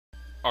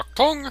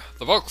Octung,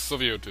 the Vox of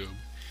YouTube.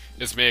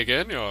 It's me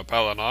again, your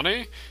pal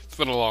Anani. It's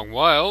been a long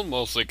while,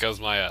 mostly because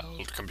my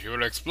old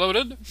computer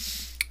exploded.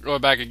 We're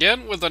back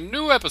again with a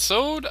new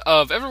episode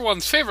of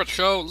everyone's favorite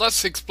show,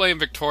 Let's Explain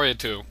Victoria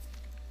 2.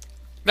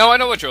 Now I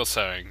know what you're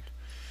saying.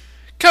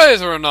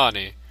 Kaiser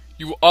Anani,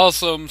 you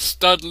awesome,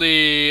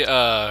 studly,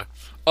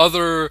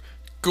 other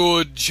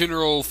good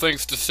general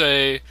things to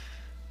say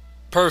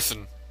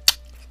person.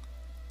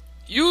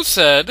 You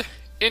said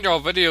in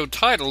your video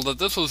title that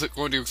this was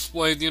going to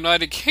explain the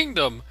United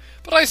Kingdom,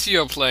 but I see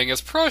you're playing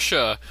as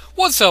Prussia.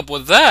 What's up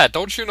with that?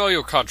 Don't you know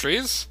your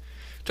countries?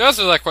 To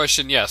answer that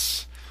question,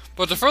 yes.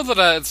 But to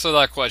further answer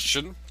that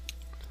question,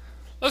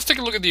 let's take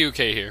a look at the UK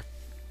here.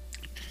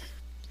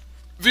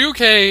 The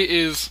UK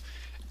is,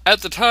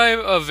 at the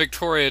time of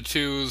Victoria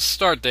 2's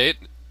start date,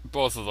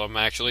 both of them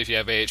actually if you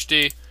have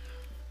AHD,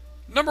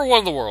 number 1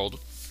 in the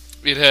world.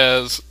 It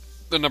has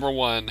the number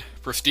 1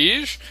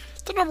 prestige,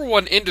 the number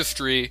 1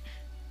 industry,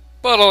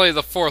 but only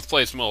the 4th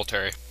place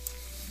military.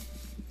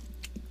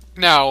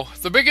 Now,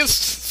 the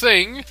biggest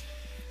thing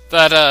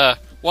that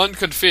one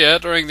could fear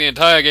during the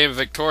entire game of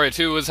Victoria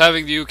 2 is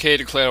having the UK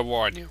declare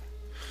war on you.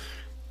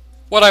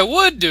 What I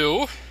would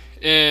do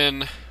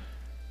in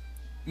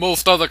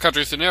most other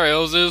country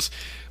scenarios is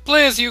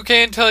play as UK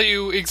and tell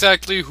you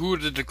exactly who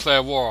to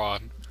declare war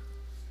on.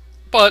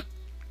 But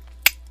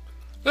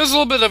there's a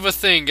little bit of a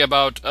thing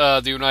about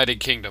the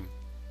United Kingdom.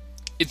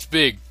 It's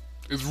big.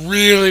 It's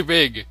really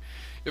big.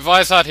 If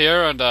I sat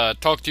here and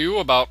talked to you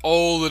about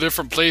all the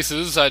different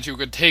places that you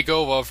could take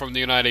over from the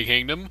United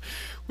Kingdom,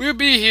 we would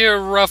be here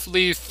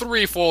roughly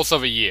 3/4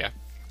 of a year.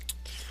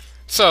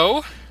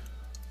 So,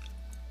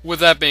 with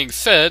that being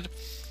said,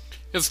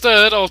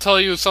 instead I'll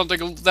tell you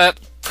something that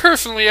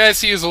personally I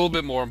see as a little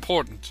bit more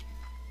important.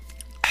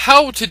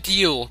 How to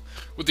deal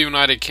with the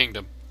United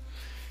Kingdom.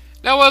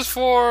 Now, as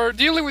for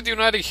dealing with the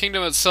United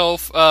Kingdom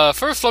itself,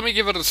 first let me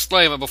give a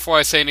disclaimer before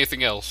I say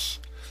anything else.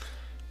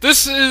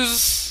 This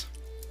is...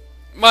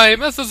 my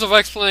methods of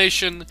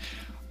explanation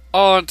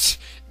aren't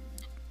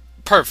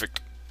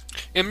perfect.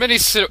 In many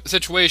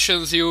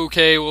situations, the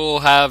UK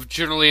will have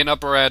generally an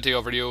upper ante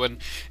over you, and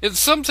in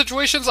some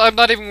situations, I'm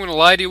not even going to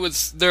lie to you,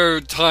 there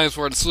are times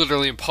where it's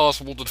literally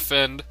impossible to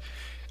defend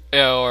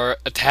or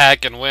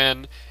attack and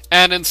win.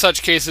 And in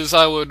such cases,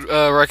 I would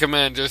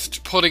recommend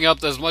just putting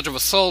up as much of a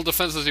solid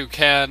defense as you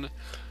can.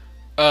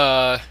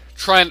 But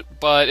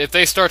if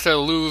they start to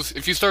lose,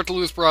 if you start to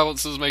lose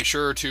provinces, make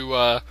sure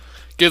to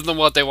give them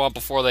what they want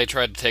before they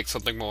try to take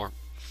something more.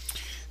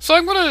 So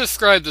I'm going to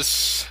describe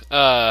this.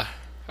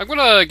 I'm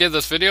going to give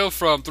this video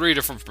from 3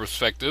 different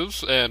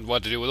perspectives and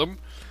what to do with them.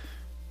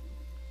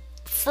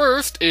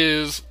 First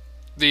is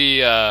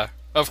the,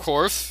 of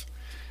course,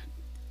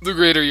 the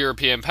greater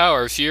European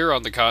powers here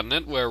on the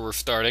continent where we're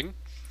starting.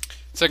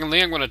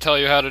 Secondly, I'm going to tell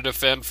you how to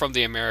defend from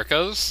the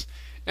Americas.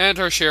 And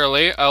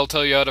tertiarily, I'll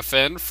tell you how to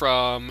defend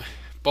from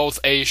both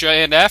Asia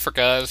and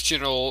Africa as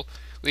generally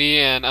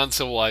an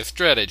uncivilized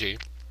strategy.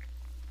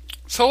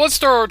 So let's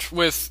start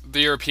with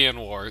the European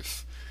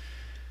wars.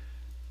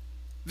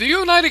 The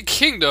United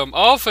Kingdom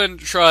often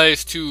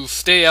tries to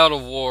stay out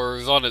of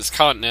wars on its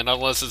continent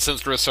unless its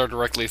interests are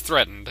directly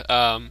threatened.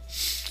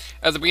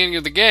 At the beginning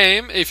of the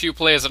game, if you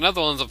play as the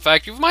Netherlands, in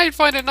fact, you might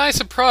find a nice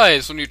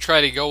surprise when you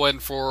try to go in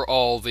for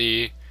all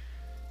the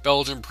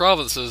Belgian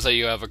provinces that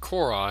you have a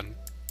core on.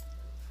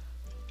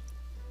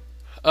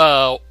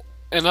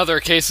 In other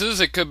cases,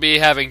 it could be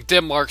having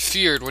Denmark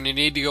feared when you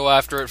need to go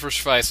after it for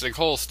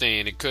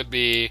Schleswig-Holstein. It could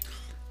be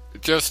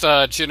just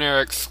a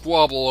generic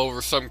squabble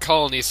over some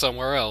colony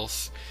somewhere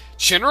else.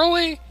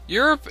 Generally,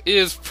 Europe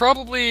is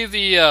probably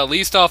the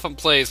least often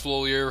place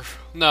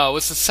no,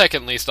 it's the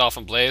second least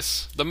often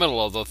place, the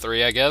middle of the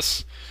 3, I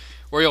guess,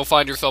 where you'll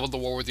find yourself at the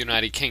war with the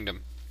United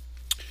Kingdom.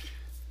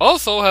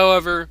 Also,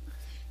 however,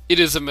 it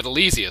is the middle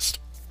easiest.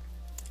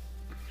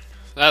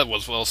 That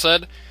was well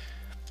said.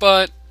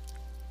 But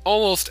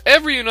almost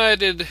every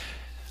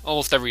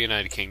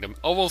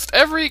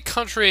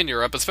country in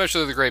Europe,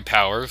 especially the great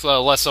powers,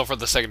 less so for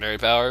the secondary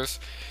powers,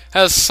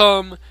 has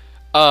some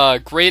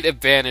great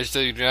advantage that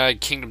the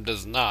United Kingdom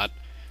does not.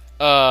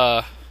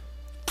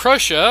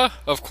 Prussia,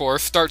 of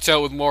course, starts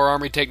out with more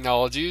army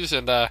technologies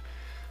and a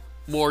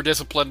more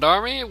disciplined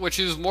army, which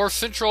is more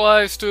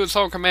centralized to its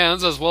own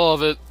commands as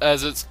well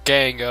as its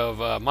gang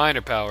of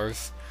minor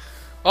powers.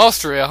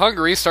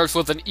 Austria-Hungary starts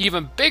with an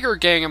even bigger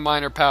gang of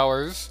minor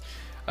powers,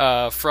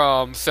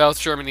 from South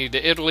Germany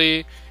to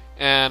Italy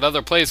and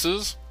other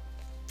places,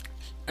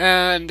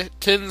 and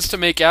tends to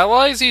make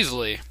allies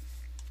easily,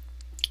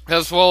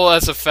 as well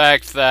as the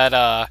fact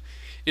that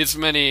its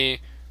many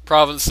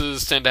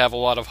provinces tend to have a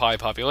lot of high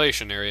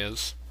population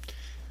areas.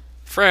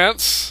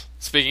 France,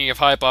 speaking of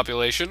high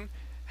population,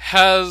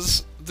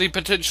 has the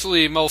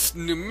potentially most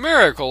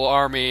numerical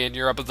army in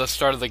Europe at the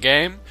start of the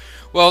game.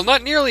 While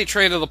not nearly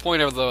trained to the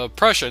point of the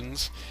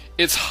Prussians,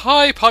 its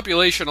high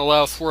population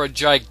allows for a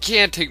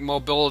gigantic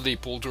mobility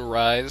pool to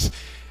arise,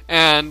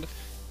 and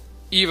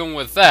even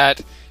with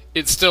that,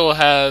 it still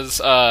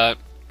has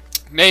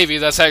navy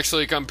that's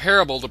actually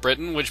comparable to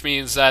Britain, which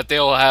means that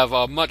they'll have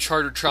a much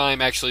harder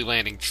time actually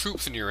landing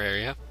troops in your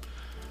area.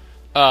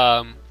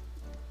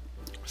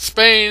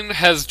 Spain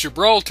has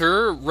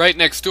Gibraltar right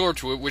next door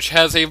to it, which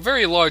has a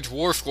very large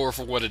war score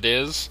for what it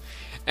is,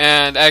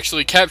 and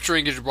actually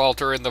capturing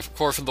Gibraltar in the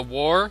course of the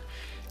war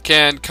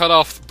can cut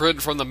off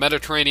Britain from the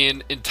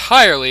Mediterranean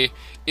entirely,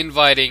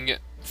 inviting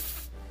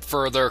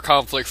further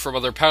conflicts from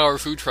other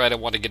powers who try to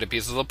want to get a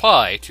piece of the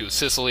pie, to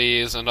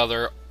Sicilies and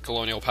other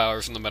colonial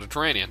powers in the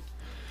Mediterranean.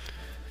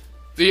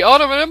 The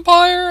Ottoman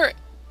Empire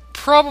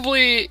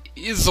probably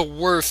is the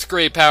worst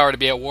great power to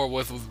be at war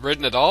with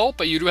Britain at all,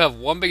 but you do have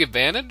one big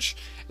advantage,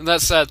 and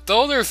that's that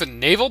though there's a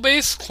naval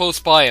base close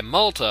by in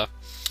Malta,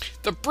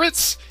 the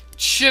Brits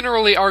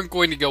generally aren't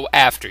going to go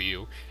after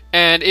you.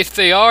 And if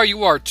they are,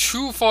 you are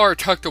too far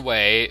tucked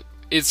away.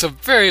 It's a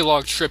very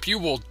long trip. You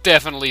will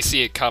definitely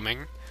see it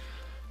coming.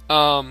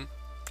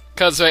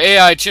 Because the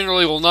AI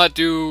generally will not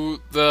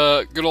do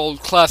the good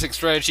old classic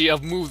strategy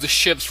of move the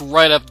ships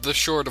right up the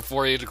shore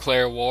before you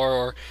declare war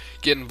or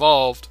get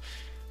involved.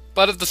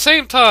 But at the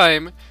same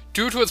time,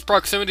 due to its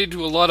proximity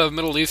to a lot of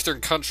Middle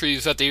Eastern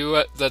countries that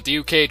the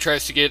UK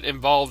tries to get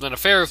involved in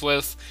affairs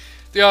with,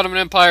 the Ottoman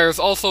Empire is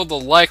also the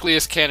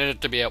likeliest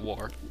candidate to be at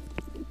war.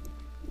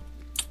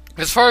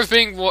 As far as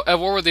being at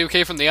war with the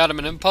UK from the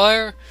Ottoman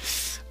Empire,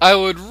 I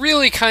would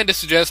really kind of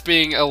suggest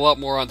being a lot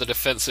more on the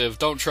defensive.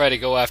 Don't try to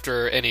go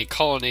after any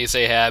colonies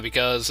they have,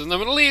 because in the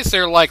Middle East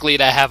they're likely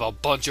to have a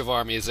bunch of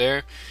armies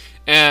there,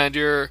 and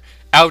your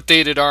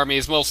outdated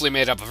armies, mostly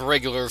made up of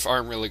regulars,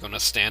 aren't really going to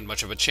stand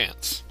much of a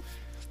chance.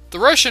 The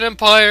Russian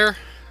Empire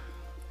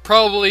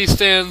probably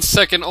stands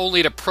second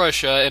only to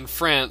Prussia and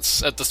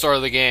France at the start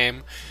of the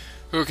game,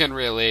 who can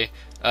really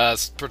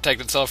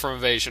protect itself from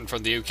invasion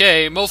from the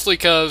UK, mostly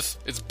because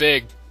it's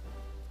big.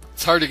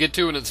 It's hard to get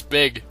to and it's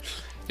big.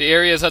 The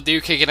areas that the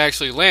UK can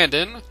actually land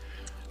in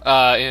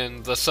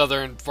the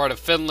southern part of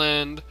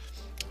Finland,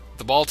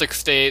 the Baltic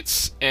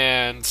states,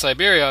 and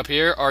Siberia up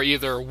here, are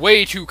either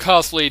way too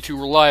costly to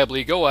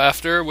reliably go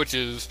after, which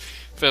is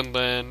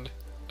Finland,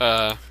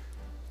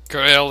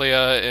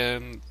 Karelia,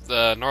 and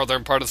the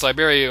northern part of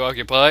Siberia you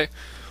occupy,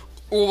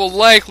 or will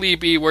likely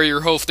be where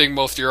you're hosting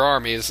most of your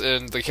armies,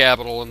 in the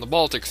capital and the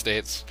Baltic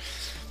states.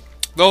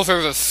 Though if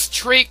there's a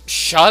straight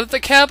shot at the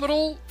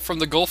capital from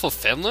the Gulf of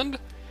Finland,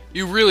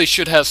 you really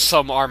should have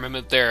some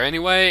armament there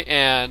anyway,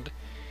 and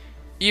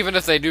even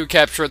if they do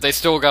capture it, they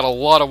still got a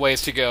lot of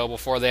ways to go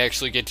before they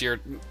actually get to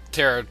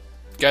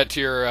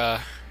your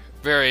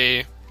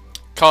very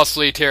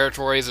costly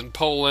territories in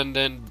Poland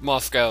and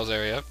Moscow's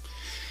area.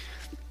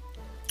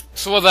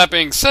 So with that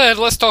being said,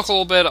 let's talk a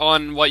little bit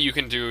on what you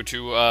can do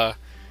to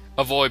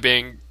avoid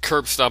being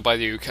curb stomped by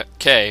the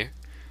UK.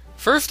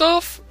 First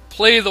off,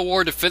 play the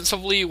war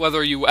defensively,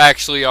 whether you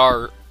actually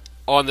are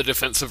on the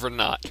defensive or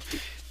not.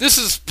 This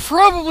is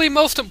probably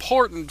most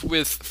important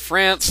with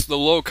France, the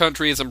Low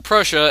Countries, and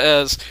Prussia,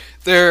 as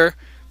they're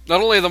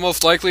not only the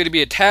most likely to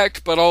be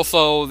attacked, but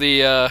also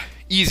the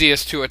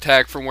easiest to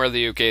attack from where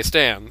the UK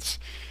stands.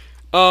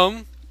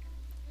 I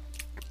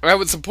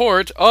would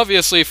support,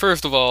 obviously,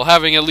 first of all,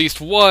 having at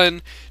least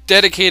one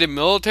dedicated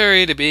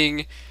military to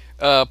being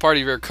part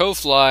of your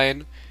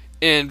coastline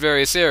in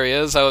various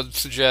areas. I would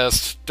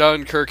suggest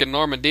Dunkirk and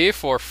Normandy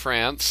for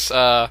France,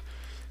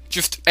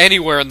 just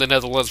anywhere in the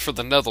Netherlands for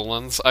the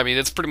Netherlands. I mean,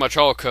 it's pretty much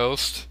all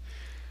coast.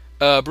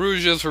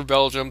 Bruges for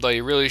Belgium, though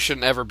you really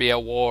shouldn't ever be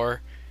at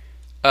war.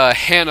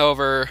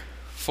 Hanover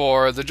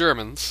for the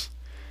Germans.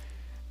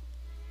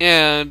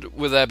 And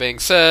with that being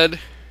said,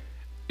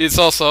 it's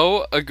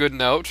also a good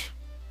note,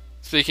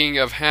 speaking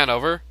of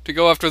Hanover, to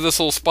go after this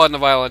little spot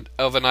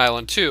of an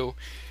island too,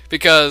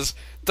 because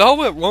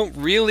though it won't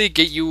really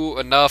get you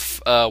enough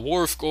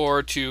war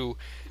score to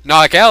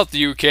knock out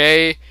the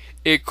UK,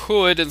 it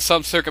could, in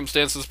some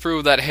circumstances,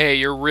 prove that, hey,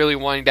 you're really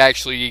wanting to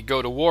actually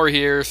go to war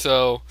here,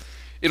 so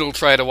it'll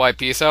try to wipe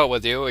peace out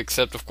with you,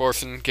 except, of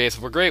course, in case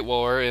of a Great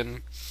War.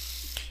 In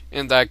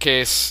that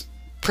case,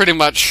 pretty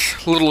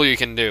much little you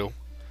can do,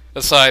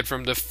 aside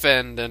from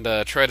defend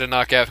and try to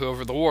knock out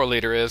whoever the war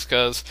leader is,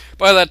 because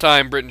by that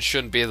time, Britain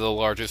shouldn't be the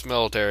largest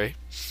military.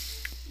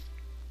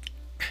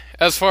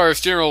 As far as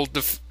general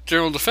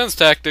defense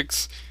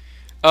tactics,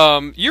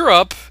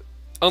 Europe,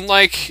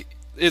 unlike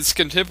its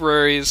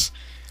contemporaries,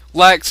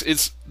 lacks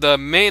the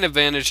main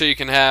advantage that you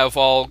can have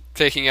while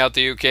taking out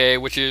the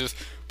UK, which is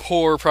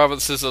poor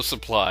provinces of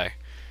supply.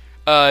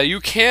 You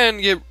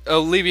can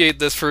alleviate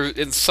this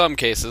in some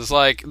cases,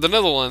 like the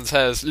Netherlands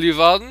has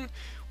Leeuwarden,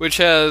 which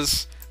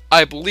has,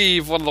 I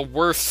believe, one of the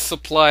worst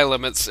supply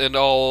limits in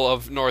all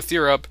of North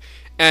Europe,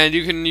 and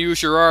you can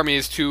use your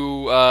armies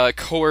to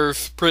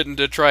coerce Britain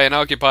to try and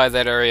occupy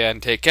that area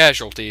and take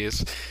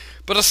casualties.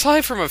 But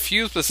aside from a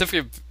few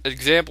specific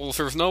examples,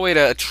 there's no way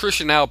to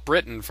attrition out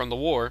Britain from the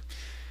war.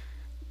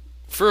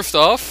 First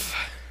off,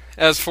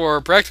 as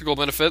for practical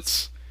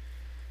benefits,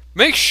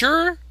 make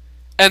sure,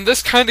 and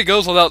this kind of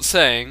goes without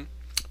saying,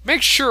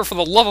 make sure for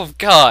the love of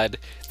God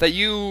that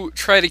you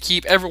try to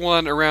keep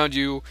everyone around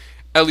you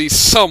at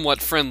least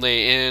somewhat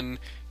friendly in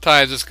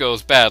times this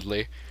goes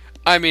badly.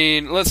 I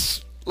mean,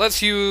 let's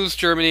let's use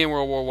Germany in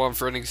World War One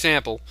for an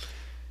example.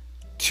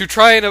 To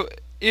try and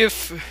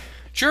if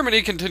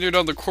Germany continued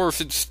on the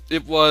course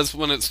it was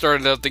when it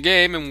started out the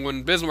game, and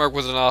when Bismarck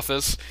was in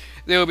office,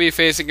 they would be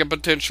facing a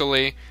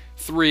potentially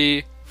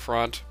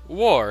three-front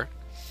war.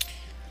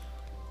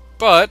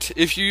 But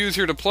if you use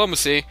your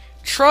diplomacy,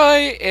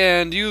 try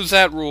and use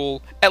that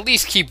rule. At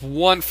least keep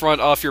one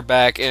front off your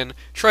back, and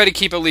try to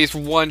keep at least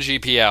one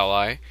GP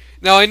ally.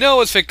 Now, I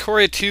know it's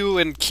Victoria 2,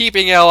 and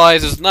keeping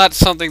allies is not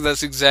something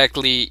that's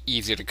exactly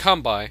easy to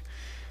come by.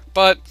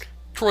 But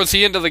towards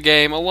the end of the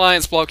game,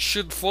 alliance blocks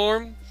should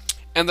form,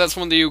 and that's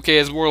when the UK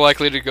is more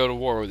likely to go to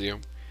war with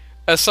you.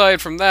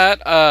 Aside from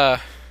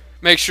that,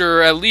 make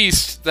sure at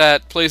least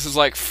that places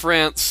like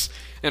France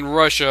and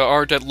Russia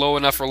aren't at low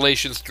enough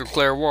relations to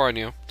declare war on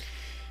you.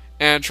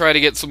 And try to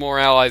get some more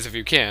allies if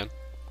you can.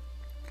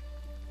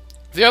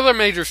 The other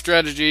major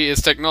strategy is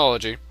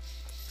technology,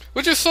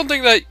 which is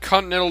something that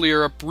continental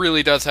Europe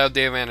really does have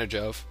the advantage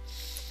of.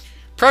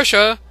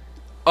 Prussia,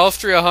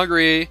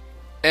 Austria-Hungary,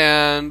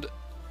 and,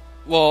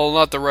 well,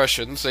 not the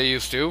Russians, they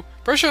used to.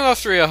 Prussia and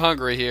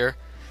Austria-Hungary here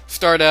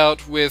start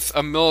out with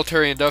a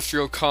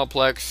military-industrial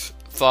complex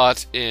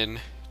thought in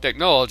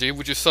technology,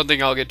 which is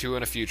something I'll get to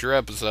in a future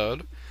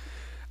episode.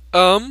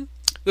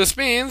 This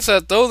means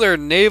that though their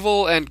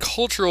naval and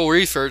cultural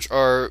research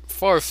are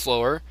far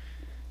slower,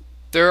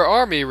 their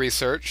army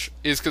research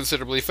is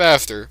considerably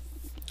faster.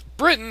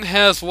 Britain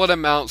has what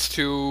amounts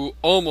to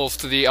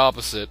almost the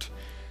opposite.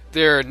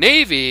 Their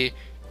navy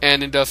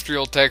and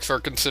industrial techs are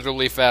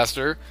considerably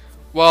faster,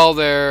 while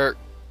their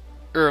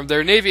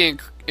navy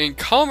and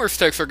commerce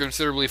techs are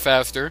considerably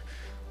faster,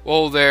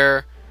 while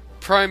their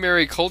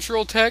primary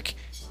cultural tech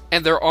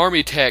and their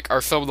army tech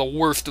are some of the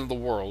worst in the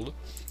world.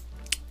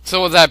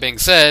 So with that being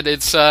said,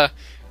 it's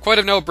quite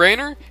a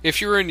no-brainer.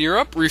 If you're in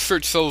Europe,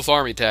 research those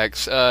army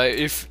techs.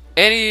 If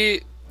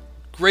any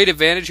great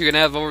advantage you can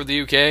have over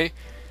the UK,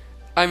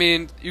 I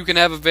mean, you can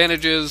have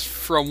advantages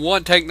from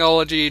one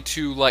technology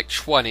to like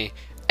 20.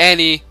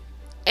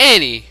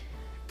 Any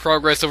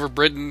progress over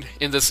Britain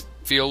in this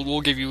field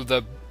will give you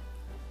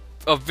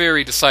a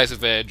very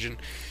decisive edge. And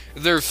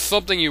if there's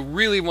something you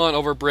really want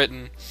over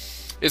Britain,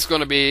 it's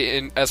going to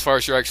be as far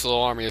as your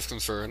actual army is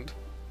concerned.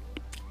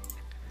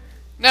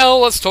 Now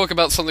let's talk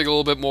about something a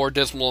little bit more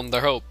dismal than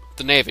their hope,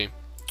 the Navy.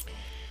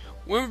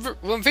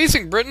 When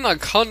facing Britain on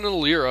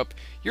continental Europe,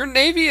 your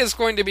Navy is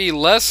going to be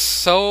less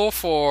so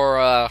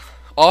for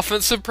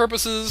offensive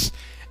purposes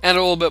and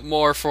a little bit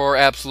more for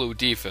absolute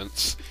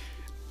defense.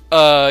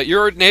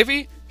 Your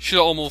Navy should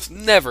almost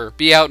never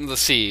be out in the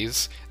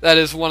seas. That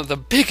is one of the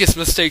biggest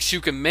mistakes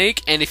you can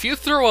make, and if you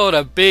throw out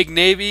a big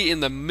Navy in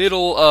the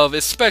middle of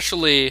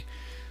especially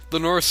the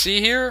North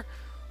Sea here,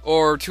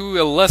 or to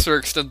a lesser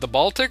extent the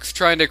Baltics,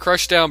 trying to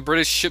crush down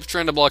British ships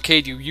trying to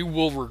blockade you, you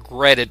will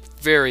regret it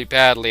very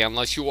badly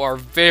unless you are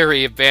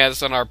very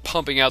advanced and are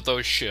pumping out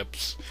those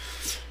ships.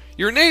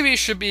 Your Navy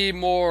should be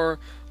more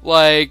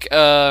like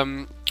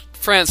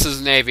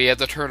France's Navy at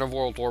the turn of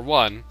World War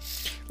I.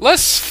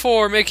 Less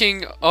for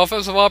making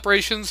offensive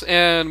operations,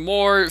 and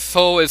more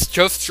so it's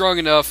just strong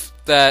enough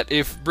that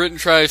if Britain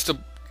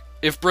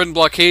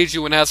blockades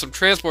you and has some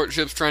transport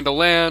ships trying to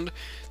land,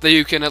 that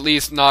you can at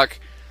least knock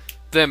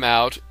them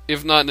out,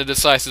 if not in a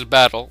decisive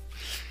battle.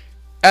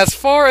 As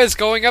far as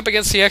going up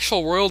against the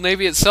actual Royal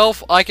Navy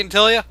itself, I can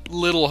tell you,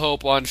 little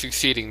hope on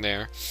succeeding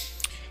there.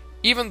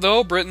 Even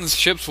though Britain's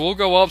ships will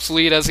go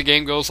obsolete as the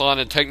game goes on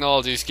and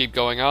technologies keep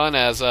going on,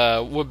 as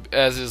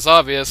is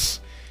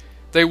obvious,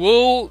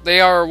 they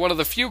are one of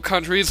the few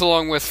countries,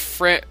 along with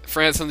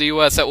France and the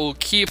US, that will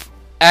keep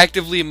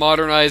actively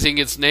modernizing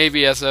its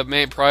navy as a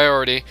main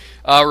priority,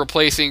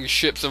 replacing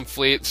ships and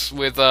fleets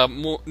with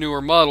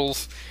newer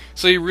models.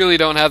 So you really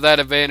don't have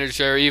that advantage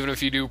there, even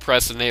if you do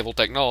press the naval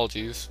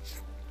technologies.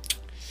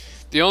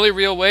 The only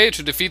real way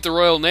to defeat the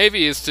Royal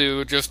Navy is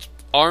to just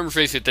arms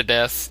race it to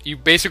death. You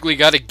basically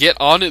got to get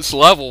on its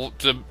level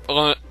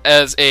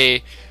as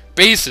a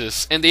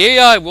basis, and the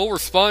AI will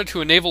respond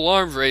to a naval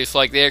arms race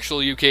like the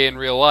actual UK in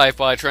real life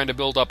by trying to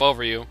build up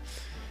over you.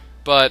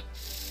 But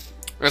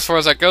as far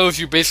as that goes,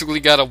 you basically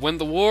got to win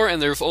the war,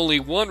 and there's only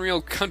one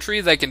real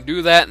country that can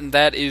do that, and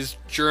that is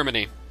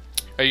Germany.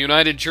 A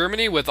united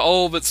Germany with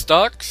all of its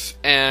docks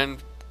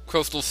and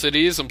coastal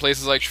cities in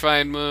places like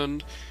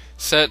Schweinmund,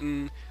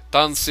 Setten,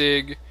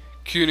 Danzig,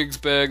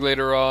 Königsberg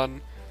later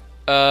on,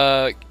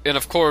 and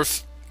of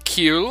course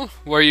Kiel,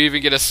 where you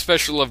even get a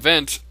special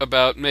event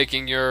about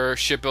making your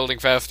shipbuilding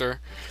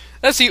faster.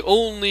 That's the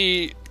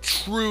only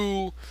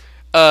true,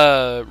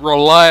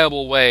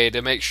 reliable way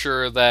to make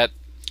sure that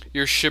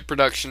your ship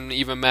production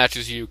even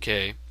matches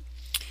UK.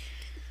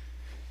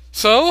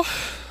 So,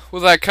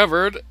 with that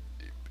covered,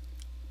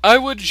 I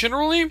would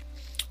generally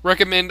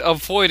recommend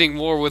avoiding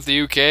war with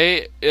the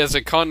UK as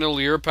a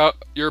continental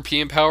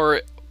European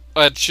power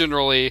at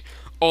generally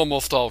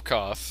almost all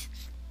costs.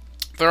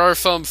 There are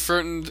some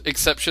certain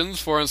exceptions,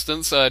 for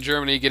instance,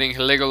 Germany getting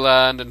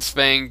Heligoland and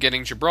Spain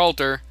getting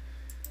Gibraltar,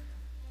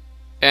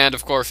 and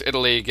of course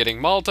Italy getting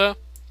Malta.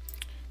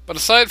 But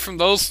aside from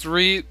those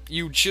three,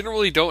 you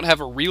generally don't have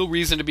a real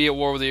reason to be at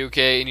war with the UK,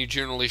 and you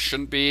generally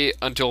shouldn't be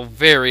until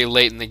very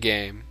late in the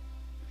game.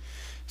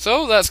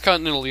 So that's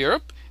continental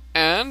Europe,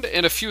 and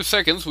in a few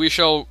seconds we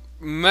shall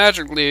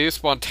magically,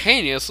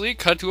 spontaneously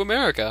cut to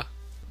America.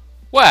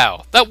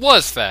 Wow, that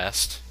was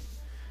fast.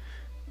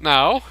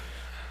 Now,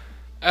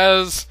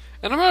 as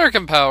an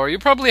American power, you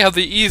probably have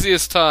the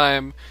easiest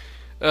time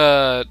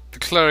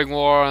declaring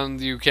war on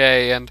the UK,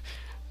 and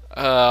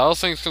all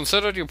things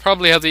considered, you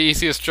probably have the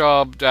easiest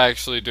job to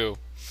actually do.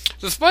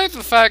 Despite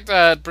the fact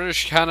that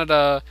British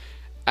Canada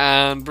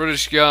and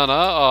British Guiana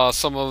are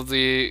some of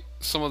the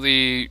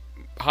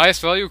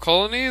highest value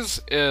colonies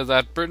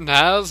that Britain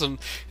has, and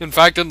in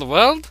fact in the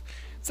world,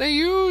 they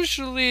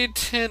usually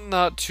tend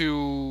not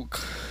to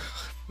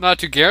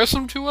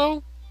garrison too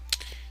well.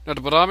 Not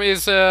to put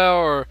armies there,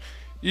 or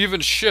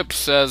even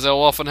ships, as they'll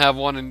often have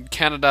one in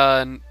Canada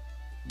and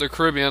the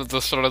Caribbean at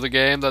the start of the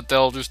game that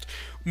they'll just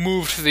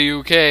move to the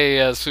UK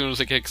as soon as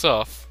it kicks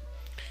off.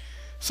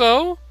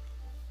 So,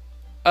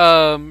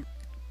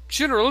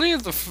 generally,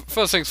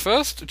 first things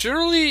first,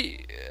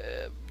 generally,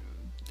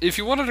 if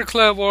you want to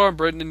declare war on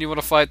Britain and you want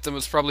to fight them,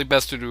 it's probably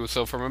best to do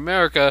so from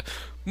America,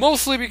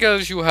 mostly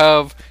because you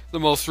have the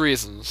most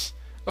reasons.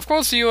 Of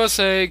course, the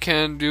USA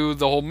can do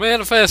the whole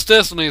manifest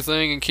destiny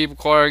thing and keep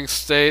acquiring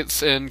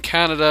states in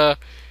Canada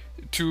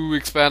to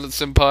expand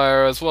its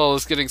empire, as well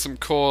as getting some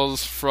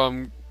cores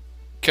from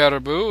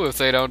Caribou if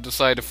they don't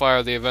decide to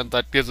fire the event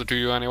that gives it to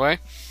you anyway.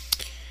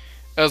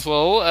 As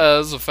well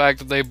as the fact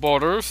that they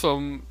border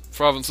some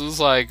provinces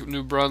like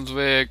New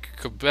Brunswick,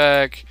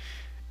 Quebec,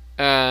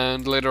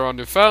 and later on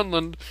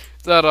Newfoundland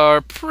that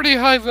are pretty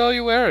high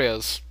value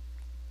areas.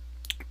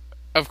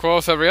 Of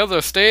course, every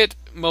other state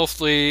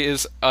mostly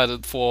is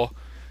added for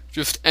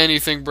just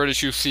anything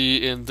British you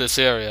see in this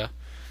area.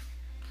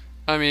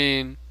 I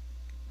mean,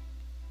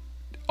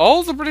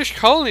 all the British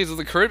colonies of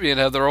the Caribbean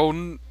have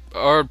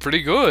are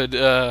pretty good.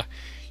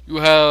 You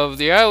have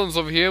the islands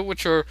over here,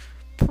 which are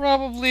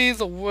probably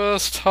the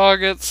worst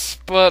targets,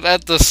 but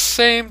at the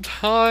same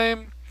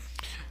time,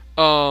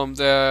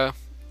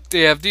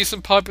 they have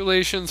decent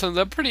populations and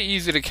they're pretty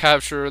easy to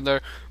capture, and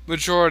they're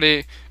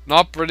majority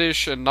not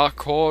British and not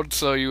cored,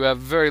 so you have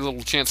very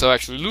little chance of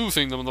actually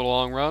losing them in the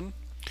long run.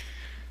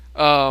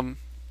 The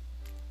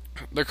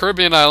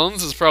Caribbean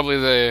islands is probably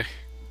the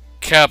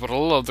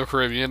capital of the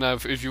Caribbean,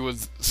 if you would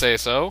say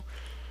so,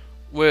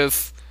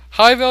 with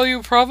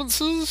high-value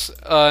provinces,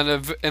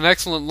 an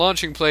excellent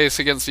launching place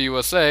against the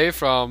USA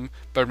from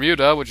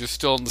Bermuda, which is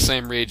still in the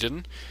same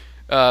region,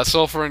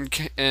 sulfur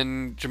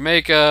in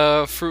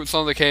Jamaica, fruits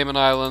on the Cayman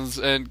Islands,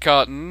 and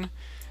cotton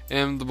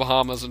in the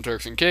Bahamas and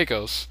Turks and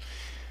Caicos.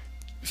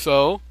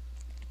 So,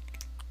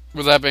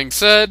 with that being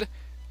said,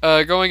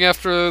 going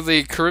after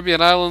the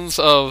Caribbean islands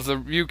of the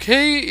UK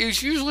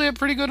is usually a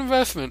pretty good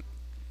investment.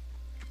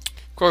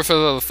 Of course, there's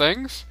other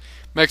things.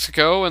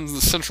 Mexico and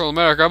Central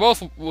America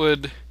both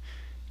would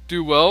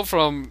do well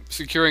from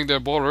securing their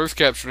borders,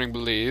 capturing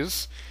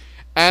Belize.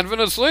 And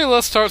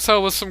Venezuela starts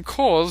out with some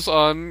cores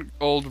on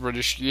old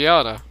British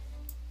Guiana.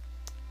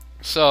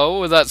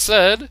 So, with that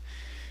said,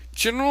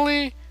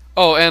 generally...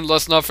 Oh, and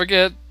let's not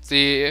forget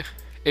the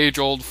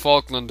age-old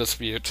Falkland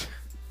dispute.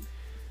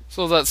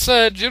 So that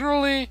said,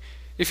 generally,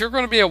 if you're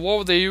going to be at war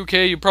with the UK,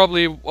 you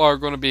probably are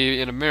going to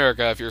be in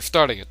America if you're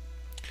starting it.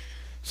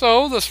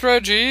 So, the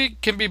strategy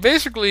can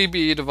basically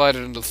be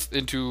divided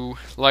into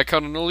like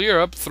continental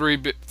Europe, three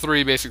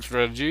basic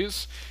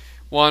strategies.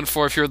 One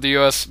for if you're the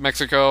US,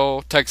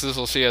 Mexico, Texas,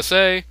 or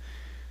CSA,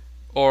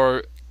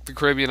 or the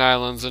Caribbean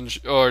islands,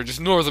 or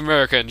just North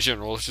America in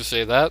general, let's just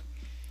say that.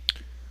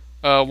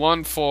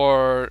 One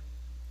for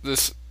the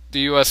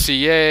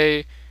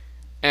USCA,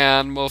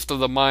 and most of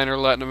the minor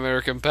Latin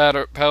American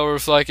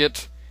powers like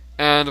it,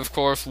 and of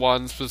course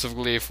one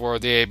specifically for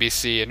the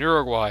ABC in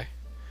Uruguay.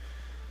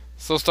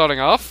 So starting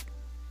off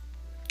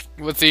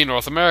with the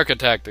North America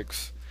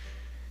tactics.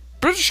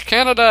 British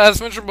Canada,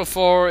 as mentioned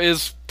before,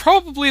 is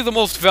probably the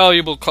most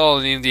valuable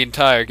colony in the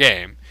entire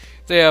game.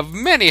 They have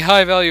many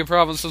high-value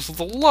provinces with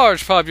a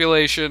large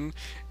population,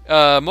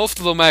 most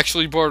of them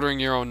actually bordering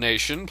your own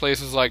nation,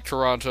 places like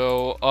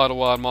Toronto,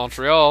 Ottawa, and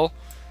Montreal,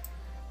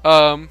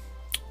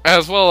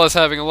 as well as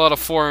having a lot of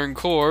foreign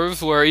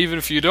cores, where even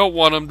if you don't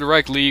want them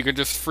directly, you can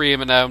just free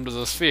them and add them to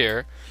the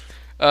sphere.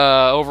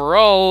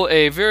 Overall,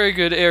 a very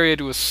good area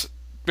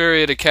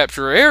to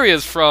capture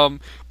areas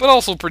from, but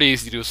also pretty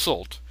easy to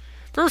assault.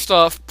 First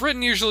off,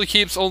 Britain usually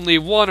keeps only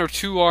 1 or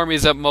 2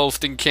 armies at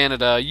most in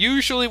Canada,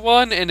 usually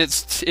one, and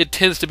it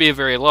tends to be a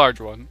very large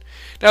one.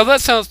 Now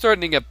that sounds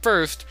threatening at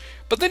first,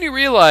 but then you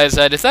realize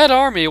that if that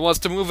army wants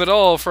to move at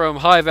all from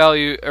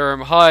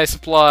high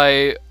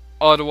supply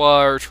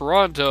Ottawa or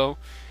Toronto,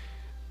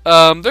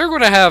 they're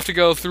going to have to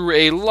go through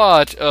a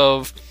lot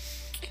of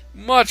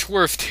much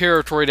worse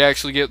territory to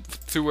actually get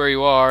to where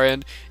you are,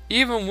 and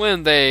even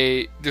when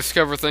they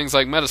discover things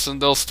like medicine,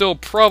 they'll still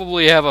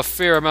probably have a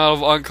fair amount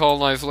of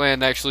uncolonized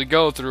land to actually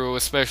go through,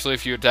 especially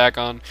if you attack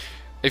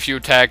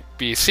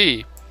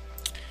BC.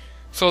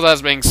 So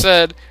that being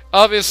said,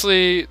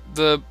 obviously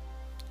the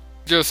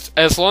just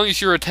as long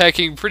as you're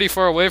attacking pretty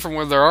far away from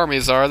where their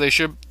armies are,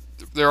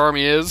 their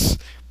army is,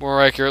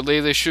 more accurately,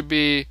 they should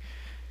be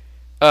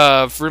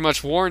pretty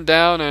much worn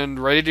down and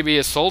ready to be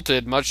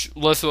assaulted, much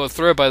less of a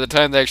threat by the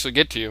time they actually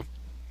get to you.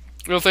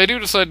 If they do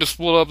decide to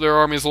split up their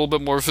armies a little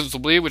bit more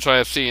visibly, which I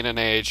have seen in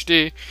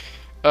AHD,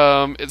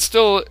 it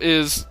still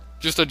is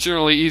just a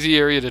generally easy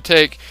area to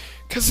take,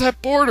 because the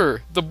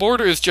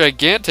border is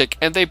gigantic,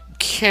 and they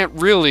can't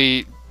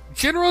really,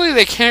 generally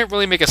they can't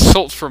really make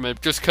assaults from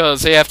it, just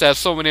because they have to have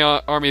so many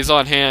armies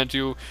on hand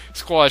to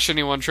squash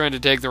anyone trying to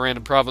take the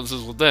random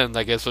provinces within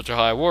that get such a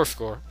high war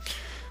score.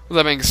 With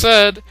that being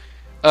said,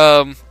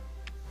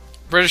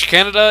 British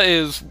Canada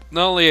is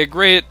not only a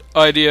great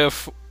idea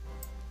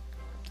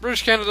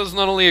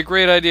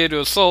to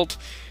assault,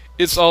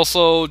 it's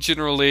also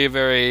generally a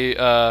very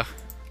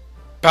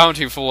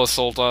bountiful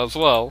assault as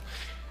well.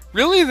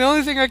 Really, the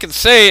only thing I can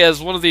say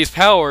as one of these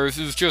powers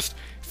is just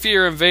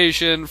fear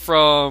invasion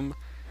from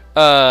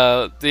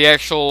the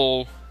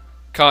actual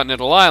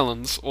continental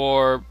islands,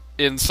 or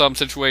in some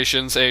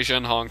situations, Asia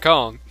and Hong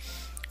Kong,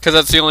 because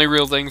that's the only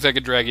real things that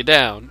could drag you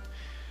down.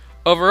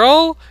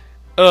 Overall,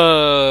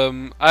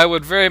 I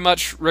would very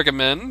much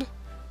recommend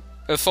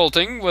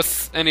assaulting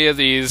with any of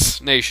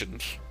these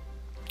nations.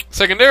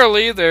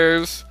 Secondarily,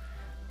 there's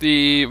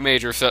the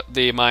minor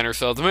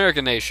South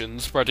American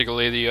nations,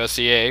 particularly the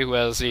USCA, who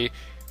has the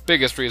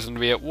biggest reason to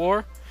be at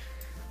war.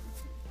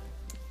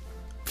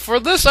 For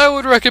this, I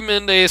would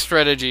recommend a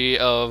strategy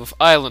of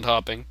island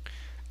hopping.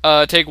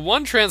 Take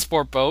one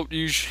transport boat,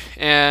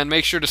 and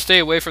make sure to stay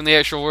away from the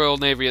actual Royal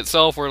Navy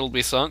itself, where it'll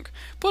be sunk.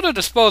 Put a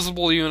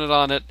disposable unit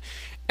on it,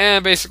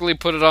 and basically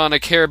put it on a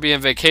Caribbean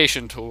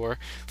vacation tour.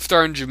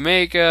 Start in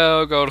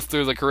Jamaica, go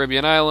through the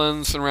Caribbean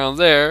islands, and around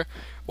there,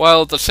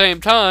 while at the same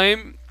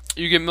time,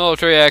 you get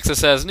military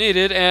access as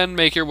needed, and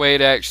make your way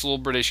to actual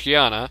British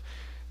Guiana.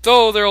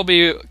 Though there will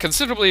be a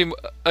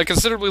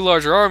considerably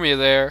larger army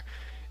there,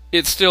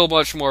 it's still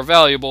much more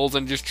valuable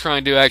than just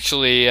trying to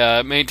actually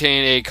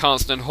maintain a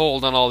constant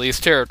hold on all these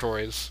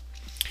territories.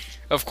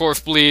 Of course,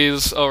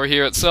 Belize over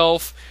here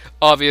itself,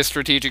 obvious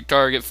strategic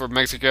target for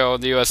Mexico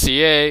and the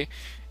USCA,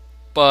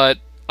 but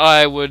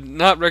I would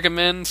not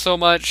recommend so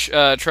much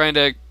trying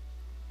to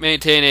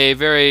maintain a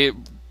very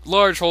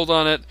large hold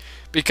on it,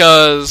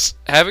 because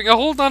having a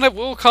hold on it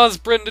will cause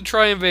Britain to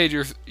try and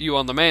invade you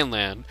on the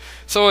mainland.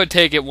 So I'd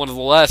take it one of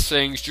the last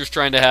things, just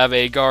trying to have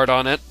a guard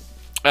on it,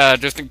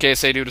 just in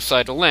case they do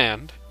decide to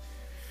land.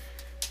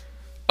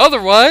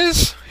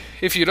 Otherwise,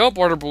 if you don't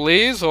border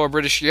Belize or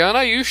British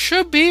Guiana, you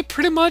should be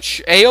pretty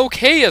much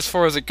A-OK as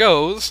far as it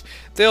goes.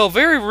 They'll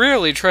very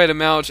rarely try to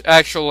mount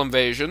actual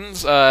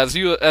invasions. As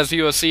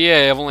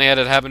USCA, I've only had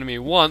it happen to me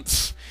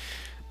once.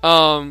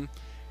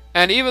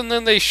 And even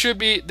then,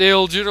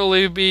 they'll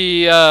generally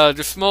be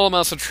just small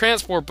amounts of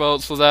transport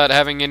boats without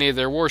having any of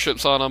their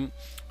warships on them,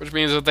 which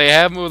means that they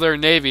have moved their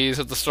navies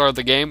at the start of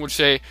the game, which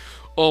they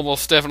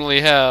almost definitely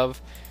have.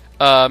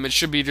 It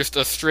should be just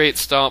a straight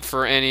stomp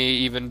for any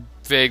even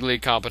vaguely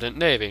competent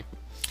navy.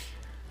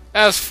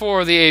 As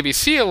for the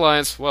ABC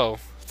alliance, whoa,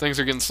 things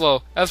are getting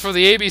slow. As for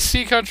the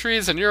ABC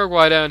countries and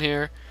Uruguay down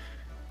here,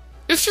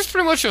 it's just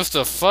pretty much just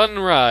a fun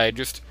ride.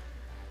 Just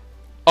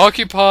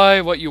occupy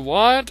what you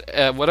want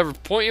at whatever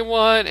point you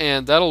want,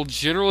 and that'll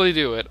generally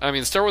do it. I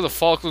mean, start with the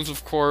Falklands,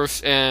 of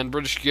course, and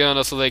British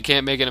Guiana so they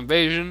can't make an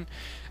invasion.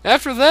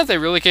 After that, they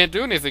really can't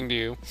do anything to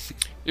you.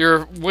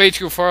 You're way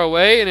too far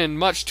away and in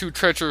much too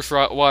treacherous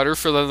water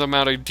for them to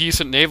mount a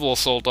decent naval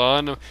assault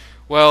on.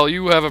 Well,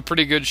 you have a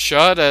pretty good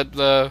shot at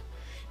the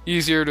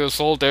easier to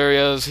assault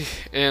areas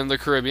in the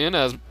Caribbean,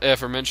 as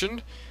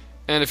aforementioned.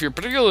 And if you're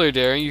particularly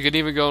daring, you can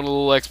even go on a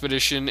little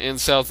expedition in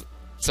South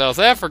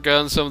Africa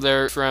and some of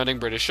their surrounding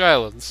British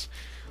islands.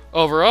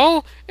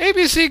 Overall,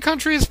 ABC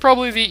country is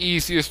probably the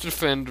easiest to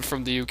defend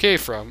from the UK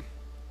from.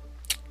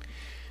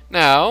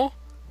 Now,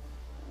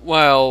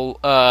 while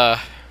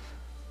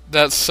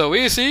that's so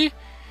easy,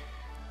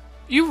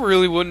 you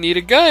really wouldn't need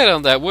a guide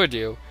on that, would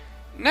you?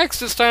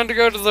 Next, it's time to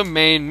go to the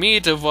main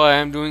meat of why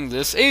I'm doing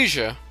this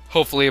Asia.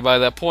 Hopefully by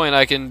that point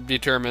I can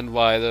determine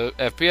why the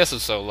FPS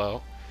is so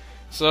low.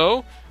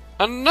 So,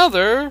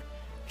 another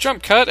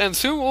jump cut, and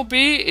soon we'll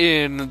be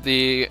in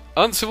the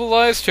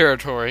uncivilized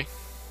territory.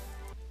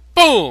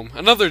 Boom!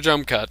 Another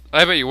jump cut.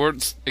 I bet you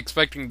weren't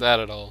expecting that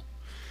at all.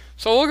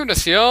 So welcome to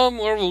Siam,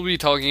 where we'll be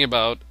talking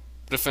about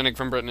defending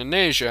from Britain in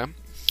Asia.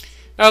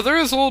 Now there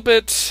is a little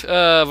bit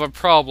of a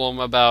problem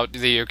about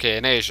the UK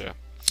and Asia.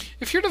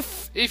 If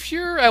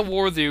you're at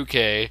war with the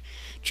UK,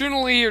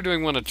 generally you're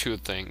doing one of two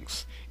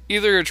things.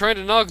 Either you're trying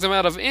to knock them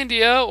out of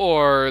India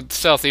or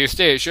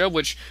Southeast Asia,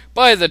 which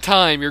by the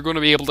time you're going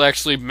to be able to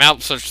actually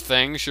mount such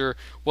things, you're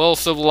well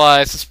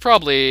civilized. It's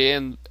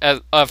probably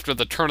after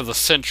the turn of the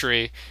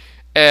century,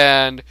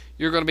 and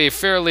you're going to be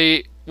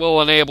fairly well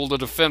enabled to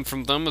defend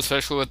from them,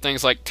 especially with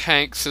things like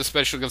tanks,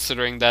 especially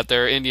considering that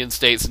their Indian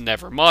states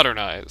never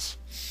modernize.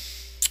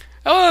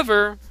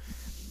 However,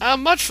 a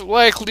much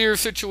likelier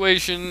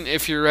situation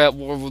if you're at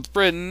war with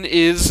Britain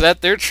is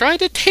that they're trying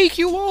to take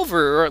you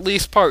over, or at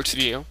least parts of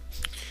you.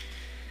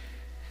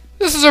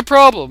 This is a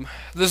problem.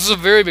 This is a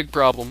very big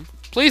problem.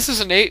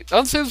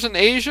 Uncivs in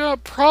Asia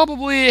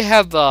probably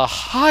have the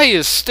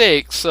highest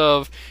stakes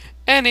of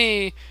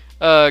any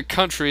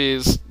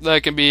countries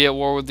that can be at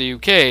war with the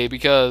UK,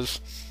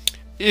 because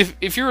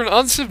if you're an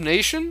Unciv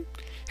nation,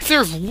 if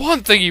there's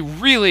one thing you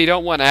really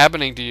don't want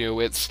happening to you,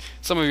 it's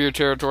some of your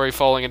territory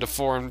falling into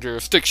foreign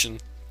jurisdiction.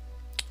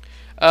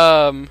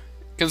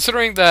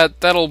 Considering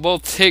that that'll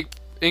both take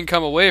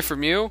income away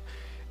from you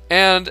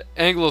and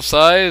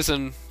anglicize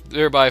and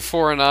thereby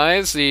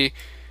foreignize the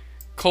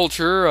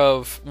culture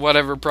of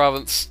whatever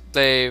province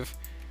they've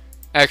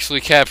actually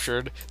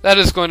captured, that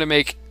is going to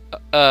make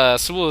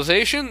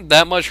civilization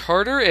that much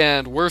harder,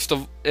 and worse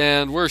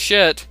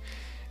yet,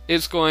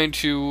 it's going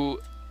to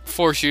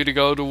force you to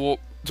go to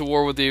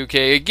war with the UK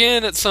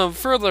again at some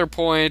further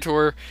point,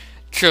 or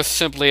just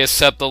simply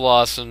accept the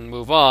loss and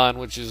move on,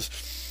 which is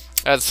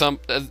at some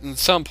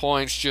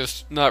points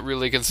just not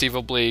really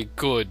conceivably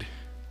good.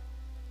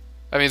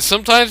 I mean,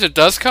 sometimes it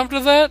does come to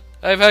that.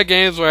 I've had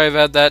games where I've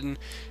had that and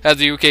had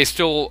the UK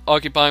still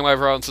occupying my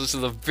provinces to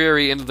the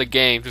very end of the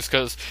game, just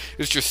because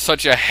it's just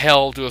such a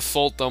hell to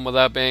assault them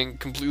without being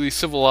completely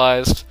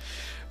civilized.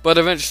 But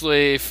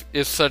eventually,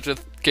 if such a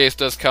case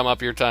does come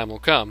up, your time will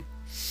come.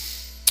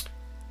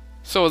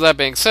 So with that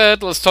being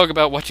said, let's talk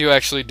about what you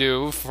actually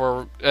do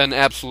for an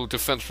absolute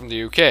defense from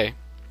the UK.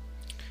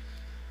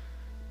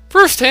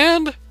 First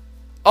hand,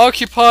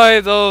 occupy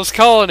those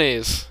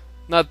colonies.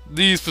 Not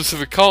these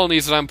specific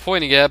colonies that I'm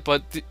pointing at,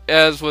 but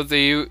as with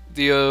the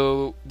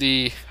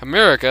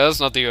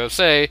Americas, not the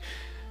USA,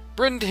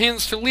 Britain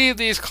tends to leave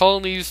these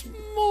colonies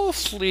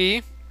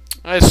mostly,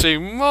 I say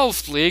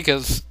mostly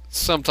because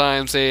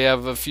sometimes they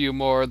have a few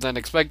more than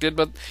expected,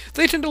 but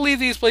they tend to leave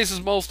these places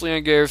mostly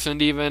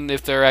ungarrisoned, even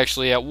if they're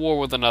actually at war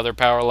with another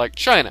power like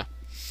China.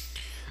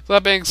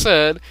 That being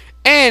said,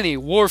 any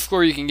war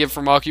score you can get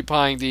from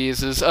occupying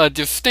these is a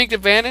distinct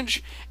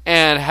advantage,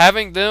 and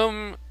having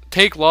them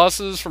take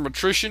losses from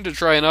attrition to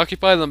try and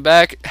occupy them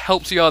back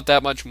helps you out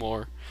that much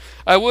more.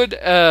 I would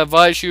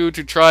advise you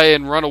to try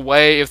and run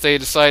away if they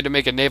decide to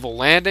make a naval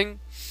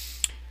landing,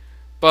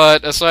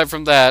 but aside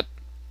from that,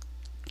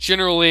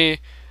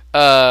 generally,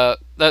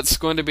 that's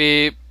going to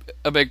be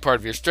a big part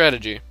of your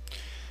strategy.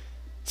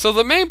 So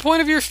the main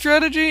point of your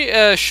strategy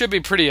should be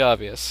pretty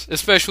obvious,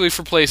 especially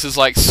for places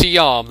like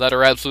Siam that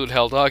are absolute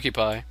hell to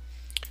occupy.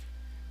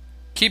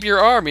 Keep your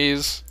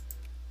armies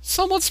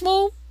somewhat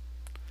small,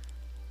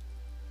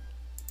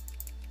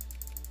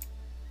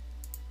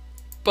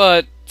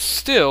 but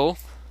still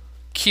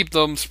keep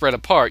them spread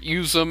apart.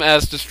 Use them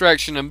as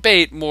distraction and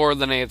bait more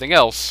than anything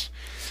else.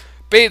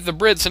 Bait the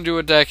Brits into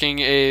attacking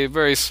a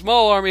very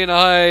small army in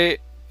a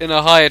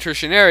high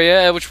attrition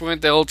area, at which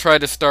point they'll try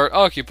to start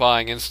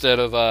occupying instead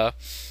of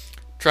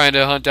trying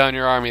to hunt down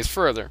your armies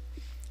further.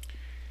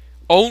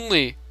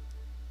 Only,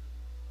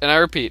 and I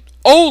repeat,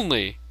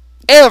 only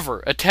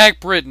ever attack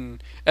Britain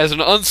as an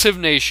Unciv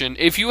nation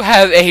if you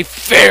have a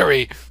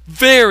very,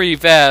 very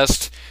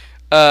vast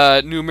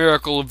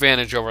numerical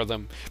advantage over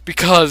them,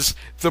 because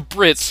the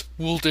Brits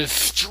will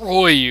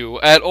destroy you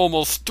at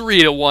almost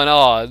 3-to-1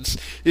 odds,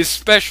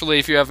 especially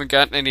if you haven't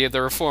gotten any of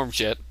the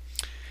reforms yet.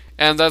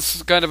 And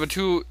that's kind of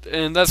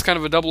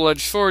a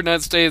double-edged sword, and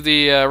I'd say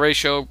the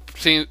ratio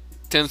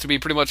tends to be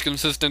pretty much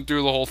consistent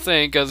through the whole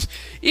thing, because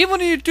even when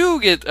you do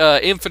get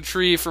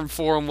infantry from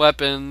foreign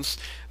weapons,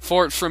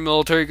 forts from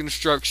military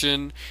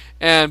construction,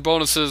 and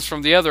bonuses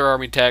from the other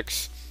army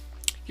techs,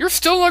 you're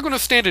still not going to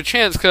stand a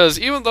chance, because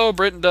even though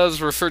Britain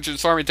does research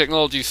its army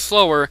technology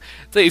slower,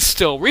 they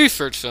still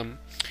research them.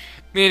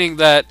 Meaning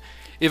that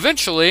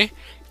eventually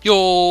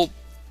you'll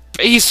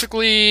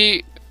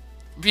basically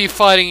be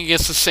fighting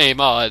against the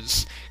same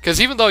odds. Because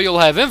even though you'll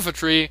have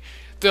infantry,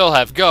 they'll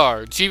have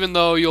guards. Even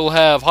though you'll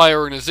have high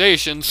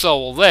organization, so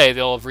will they.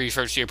 They'll have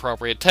researched the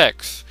appropriate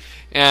techs.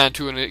 And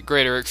to a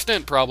greater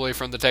extent, probably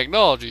from the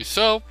technology.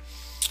 So,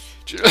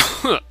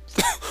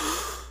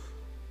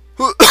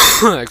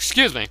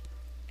 excuse me.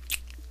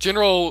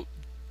 General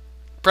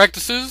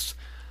practices,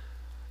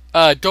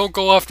 don't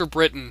go after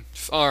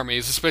Britain's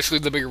armies, especially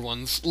the bigger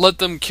ones. Let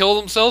them kill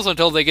themselves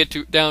until they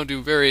get down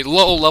to very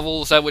low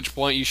levels, at which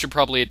point you should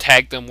probably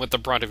attack them with the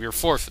brunt of your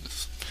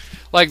forces.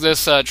 Like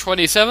this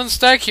 27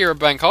 stack here at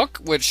Bangkok,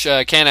 which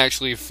can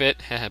actually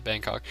fit,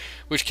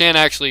 which can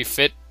actually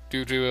fit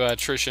due to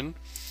attrition.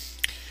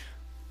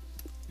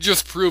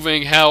 Just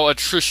proving how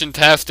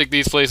attrition-tastic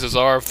these places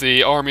are if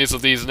the armies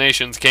of these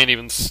nations can't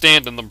even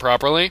stand in them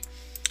properly.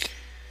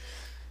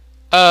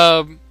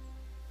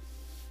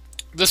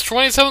 This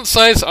 27th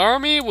size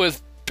army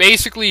with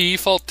basically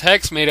default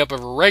techs made up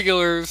of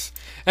irregulars,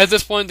 at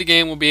this point the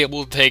game will be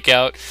able to take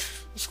out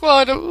a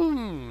squad of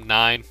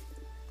 9,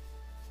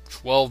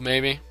 12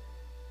 maybe,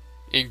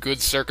 in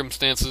good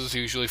circumstances,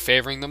 usually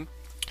favoring them.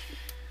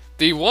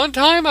 The one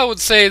time I would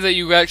say that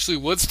you actually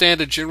would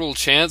stand a general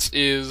chance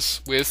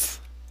is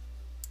with,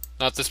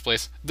 not this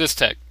place, this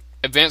tech,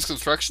 Advanced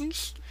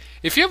Constructions.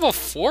 If you have a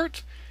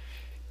fort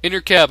in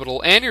your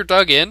capital and you're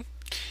dug in,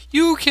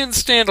 you can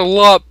stand a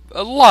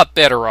lot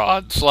better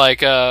odds.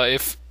 Like,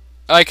 if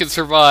I could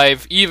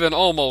survive even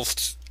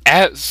almost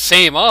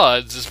same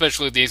odds,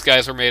 especially if these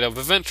guys are made up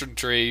of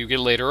infantry you get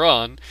later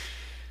on.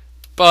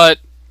 But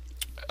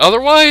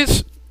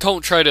otherwise,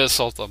 don't try to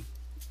assault them.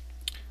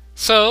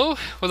 So,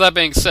 with that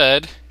being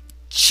said,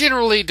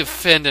 generally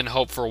defend and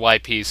hope for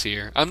white peace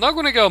here. I'm not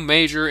going to go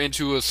major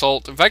into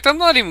assault. In fact, I'm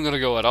not even going to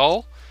go at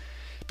all,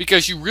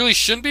 because you really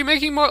shouldn't be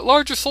making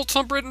large assaults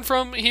on Britain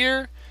from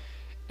here.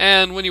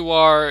 And when you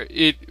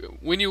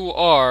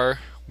are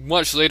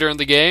much later in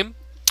the game,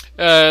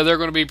 they're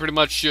going to be pretty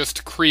much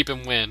just creep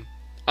and win.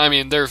 I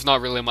mean, there's not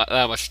really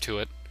that much to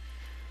it.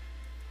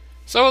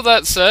 So with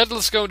that said,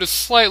 let's go into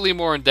slightly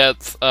more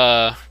in-depth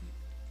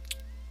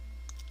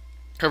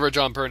coverage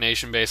on per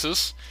nation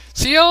basis.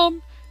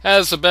 Siam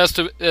has the best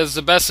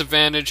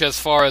advantage as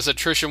far as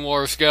attrition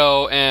wars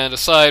go, and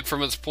aside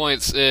from its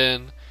points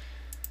in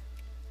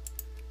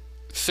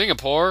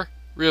Singapore,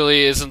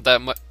 really isn't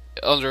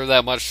under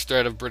that much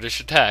threat of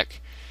British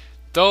attack.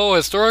 Though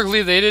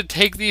historically they did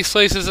take these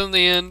places in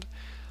the end,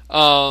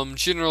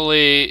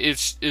 generally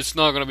it's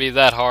not going to be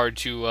that hard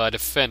to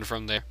defend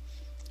from there.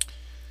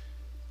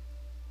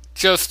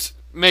 Just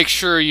make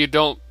sure you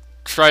don't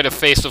try to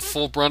face the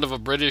full brunt of a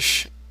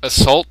British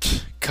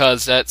assault,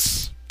 cause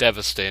that's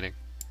devastating.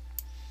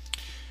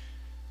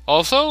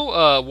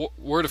 Also,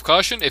 word of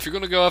caution, if you're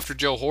going to go after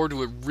Johor,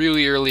 do it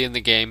really early in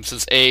the game,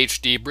 since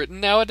AHD Britain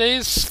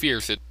nowadays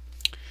fears it.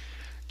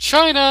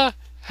 China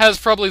has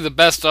probably the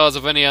best odds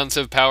of any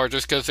Unciv power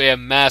just because they have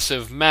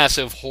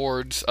massive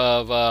hordes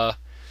of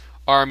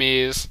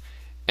armies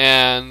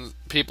and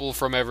people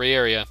from every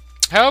area.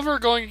 However,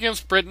 going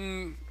against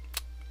Britain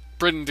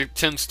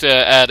tends to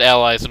add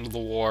allies into the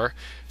war,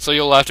 so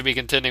you'll have to be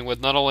contending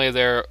with not only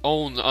their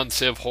own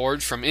Unciv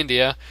hordes from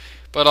India,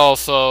 but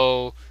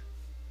also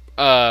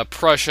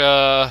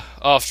Prussia,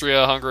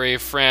 Austria, Hungary,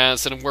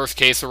 France, and in worst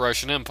case, the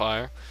Russian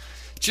Empire.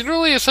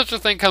 Generally, if such a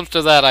thing comes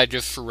to that, I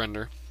just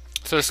surrender.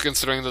 Especially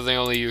considering that they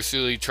only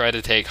usually try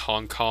to take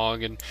Hong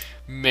Kong and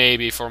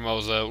maybe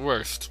Formosa at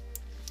worst.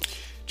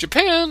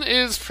 Japan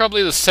is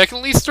probably the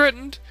second least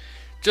threatened,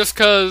 just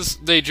because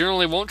they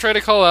generally won't try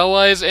to call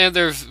allies, and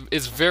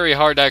it's very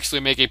hard to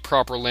actually make a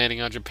proper landing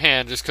on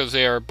Japan, just because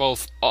they are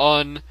both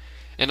on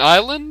an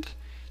island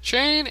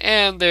chain,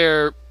 and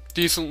they're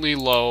decently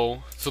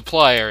low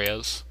supply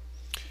areas.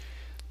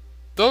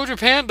 Though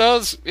Japan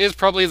is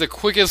probably the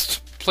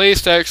quickest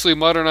place to actually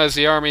modernize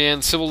the army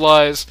and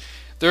civilize,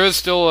 there is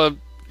still a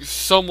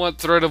somewhat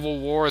threat of a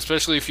war,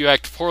 especially if you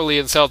act poorly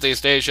in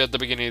Southeast Asia at the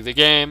beginning of the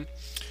game.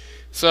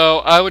 So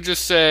I would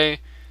just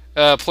say,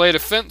 play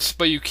defense,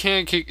 but you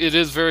can kick. It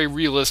is very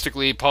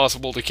realistically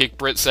possible to kick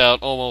Brits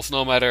out almost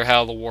no matter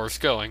how the war's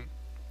going.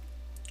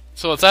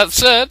 So with that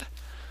said,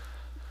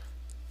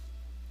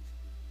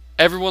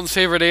 everyone's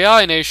favorite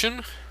AI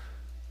nation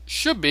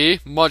should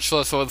be much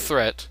less of a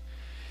threat.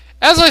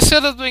 As I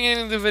said at the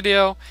beginning of the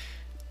video,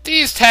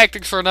 these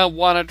tactics are not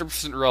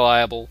 100%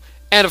 reliable,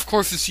 and of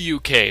course it's the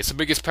UK, it's the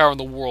biggest power in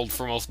the world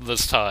for most of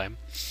this time.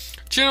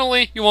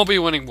 Generally, you won't be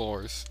winning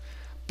wars,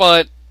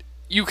 but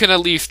you can at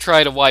least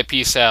try to wipe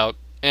peace out,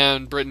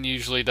 and Britain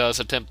usually does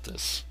attempt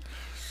this.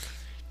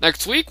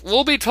 Next week,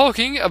 we'll be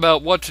talking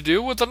about what to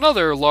do with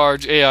another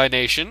large AI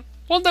nation,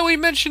 one that we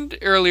mentioned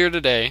earlier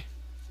today,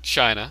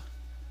 China.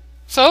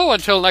 So,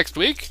 until next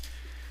week,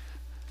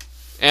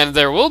 and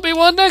there will be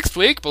one next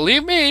week,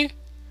 believe me,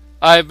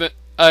 I've been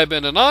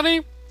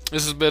Anani.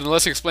 This has been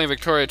Let's Explain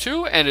Victoria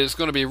 2, and it's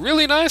going to be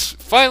really nice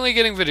finally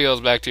getting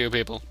videos back to you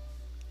people.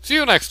 See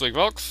you next week,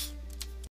 folks.